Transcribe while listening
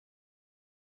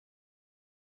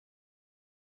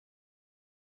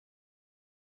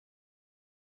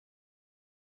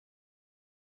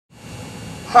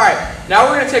Alright, now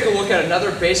we're going to take a look at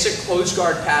another basic closed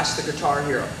guard pass, the Guitar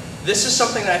Hero. This is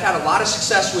something that I've had a lot of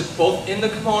success with both in the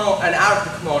kimono and out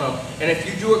of the kimono, and if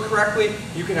you do it correctly,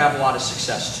 you can have a lot of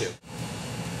success too.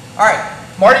 Alright,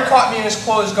 Marty caught me in his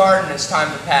closed guard and it's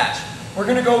time to pass. We're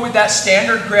going to go with that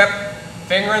standard grip,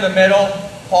 finger in the middle,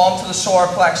 palm to the solar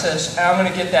plexus, and I'm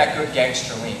going to get that good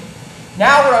gangster lean.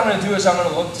 Now what I'm going to do is I'm going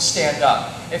to look to stand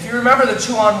up. If you remember the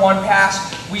 2-on-1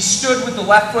 pass, we stood with the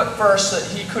left foot first so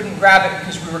that he couldn't grab it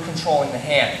because we were controlling the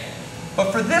hand.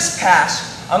 But for this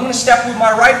pass, I'm going to step with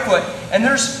my right foot, and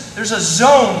there's a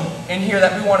zone in here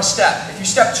that we want to step. If you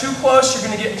step too close, you're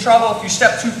going to get in trouble. If you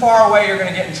step too far away, you're going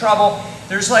to get in trouble.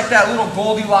 There's like that little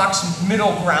Goldilocks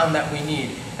middle ground that we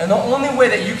need. And the only way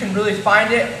that you can really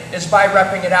find it is by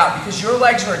repping it out, because your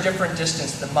legs are a different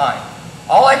distance than mine.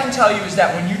 All I can tell you is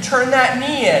that when you turn that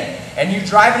knee in and you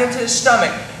drive it into his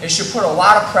stomach, it should put a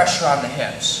lot of pressure on the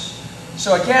hips.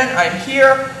 So again, I'm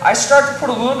here, I start to put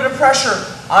a little bit of pressure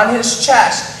on his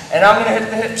chest, and I'm going to hit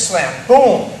the hip slam.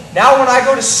 Boom! Now when I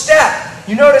go to step,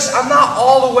 you notice I'm not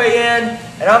all the way in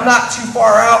and I'm not too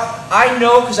far out. I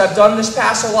know, because I've done this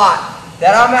pass a lot,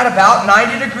 that I'm at about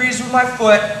 90 degrees with my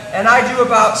foot, and I do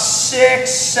about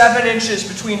 6-7 inches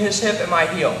between his hip and my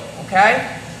heel.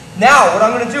 Okay? Now, what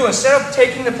I'm going to do, instead of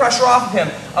taking the pressure off of him,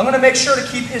 I'm going to make sure to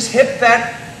keep his hip bent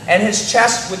and his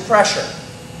chest with pressure.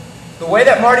 The way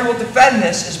that Marty will defend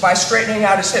this is by straightening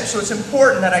out his hips, so it's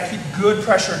important that I keep good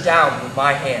pressure down with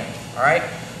my hand. All right?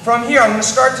 From here, I'm going to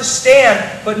start to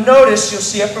stand, but notice, you'll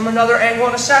see it from another angle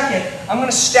in a second, I'm going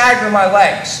to stagger my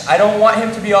legs. I don't want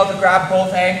him to be able to grab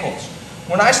both ankles.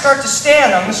 When I start to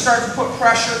stand, I'm going to start to put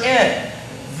pressure in.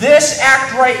 This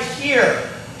act right here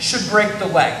should break the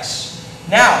legs.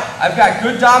 Now, I've got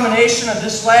good domination of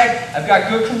this leg, I've got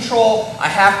good control, I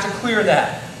have to clear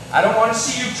that. I don't want to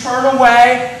see you turn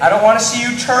away, I don't want to see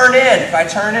you turn in. If I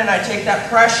turn in, I take that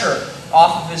pressure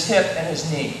off of his hip and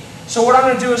his knee. So what I'm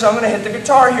going to do is I'm going to hit the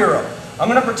Guitar Hero. I'm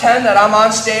going to pretend that I'm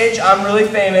on stage, I'm really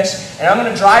famous, and I'm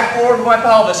going to drive forward with my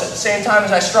pelvis at the same time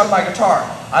as I strum my guitar.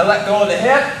 I let go of the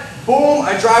hip, boom,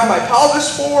 I drive my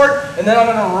pelvis forward, and then I'm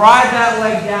going to ride that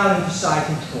leg down into side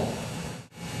control.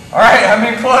 Alright, I'm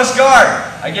in close guard.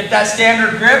 I get that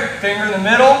standard grip, finger in the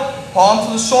middle, palm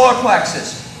to the solar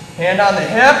plexus. Hand on the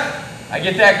hip, I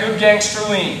get that good gangster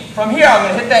lean. From here, I'm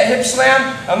going to hit that hip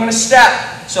slam, I'm going to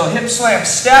step. So hip slam,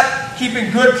 step,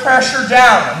 keeping good pressure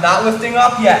down. I'm not lifting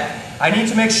up yet. I need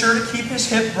to make sure to keep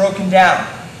his hip broken down.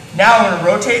 Now I'm going to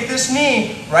rotate this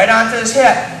knee right onto his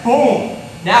hip. Boom!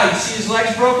 Now you see his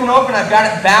legs broken open, I've got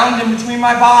it bound in between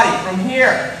my body. From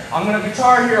here, I'm going to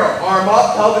Guitar Hero, arm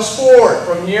up, pelvis forward.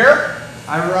 From here,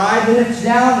 I ride the hips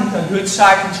down into a good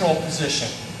side control position.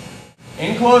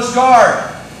 In close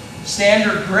guard,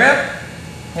 standard grip,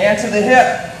 hand to the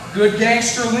hip, good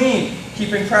gangster lean,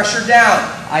 keeping pressure down.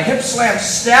 I hip slam,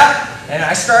 step, and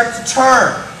I start to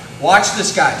turn. Watch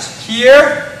this, guys.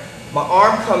 Here, my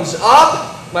arm comes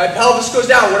up, my pelvis goes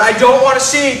down. What I don't want to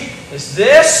see is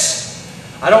this.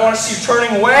 I don't want to see you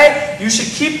turning away. You should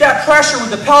keep that pressure with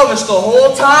the pelvis the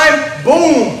whole time.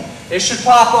 Boom! It should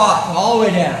pop off all the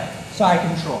way down. Side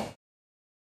control.